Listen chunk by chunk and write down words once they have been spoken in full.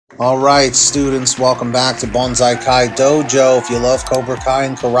All right, students, welcome back to Bonsai Kai Dojo. If you love Cobra Kai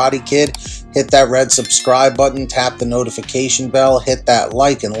and Karate Kid, hit that red subscribe button, tap the notification bell, hit that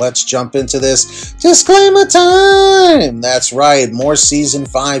like, and let's jump into this disclaimer time. That's right, more Season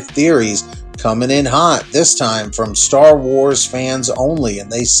 5 theories coming in hot, this time from Star Wars fans only,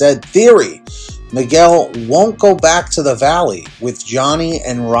 and they said, theory, Miguel won't go back to the Valley with Johnny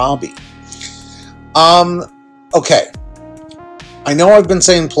and Robbie. Okay. I know I've been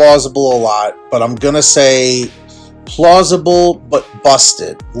saying plausible a lot, but I'm going to say plausible but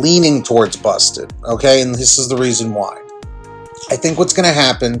busted, leaning towards busted, okay? And this is the reason why. I think what's going to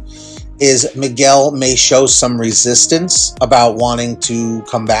happen is Miguel may show some resistance about wanting to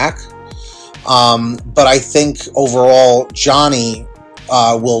come back, but I think overall Johnny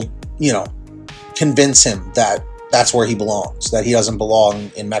will, convince him that that's where he belongs, that he doesn't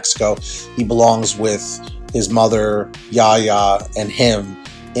belong in Mexico. He belongs with his mother, Yaya, and him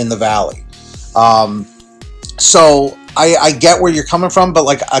in the Valley. So I get where you're coming from,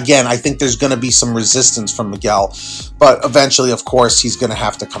 but again, I think there's going to be some resistance from Miguel, but eventually, of course, he's going to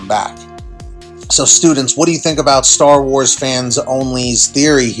have to come back. So students, what do you think about Star Wars fans only's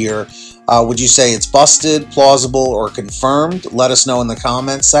theory here? Would you say it's busted, plausible, or confirmed? Let us know in the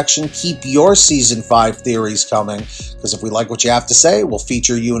comments section. Keep your Season 5 theories coming, because if we like what you have to say, we'll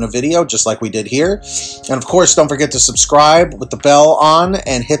feature you in a video just like we did here. And of course, don't forget to subscribe with the bell on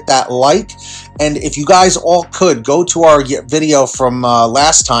and hit that like. And if you guys all could, go to our video from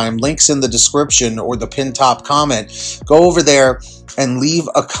last time, links in the description or the pinned top comment. Go over there and leave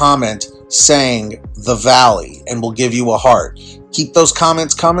a comment saying the Valley, and we'll give you a heart. Keep those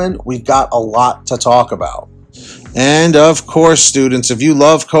comments coming. We've got a lot to talk about. And of course, students, if you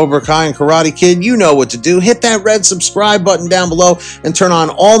love Cobra Kai and Karate Kid, you know what to do. Hit that red subscribe button down below and turn on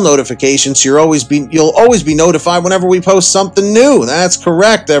all notifications so you'll always be notified whenever we post something new. That's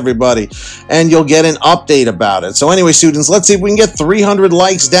correct, everybody. And you'll get an update about it. So anyway, students, let's see if we can get 300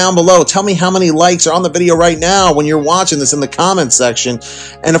 likes down below. Tell me how many likes are on the video right now when you're watching this in the comments section.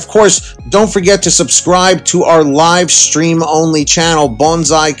 And of course, don't forget to subscribe to our live stream only channel,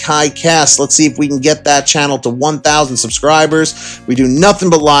 Bonsai Kai Cast. Let's see if we can get that channel to 1,000 subscribers. We do nothing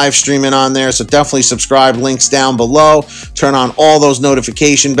but live streaming on there, so definitely subscribe. Links down below. Turn on all those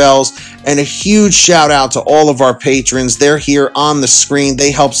notification bells. And a huge shout out to all of our patrons. They're here on the screen.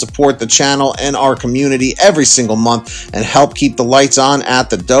 They help support the channel and our community every single month and help keep the lights on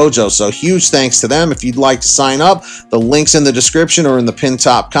at the dojo. So huge thanks to them. If you'd like to sign up, the link's in the description or in the pinned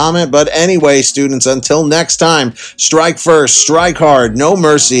top comment. But anyway, students, until next time, strike first, strike hard, no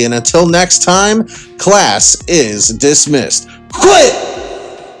mercy. And until next time, class is dismissed. Quit!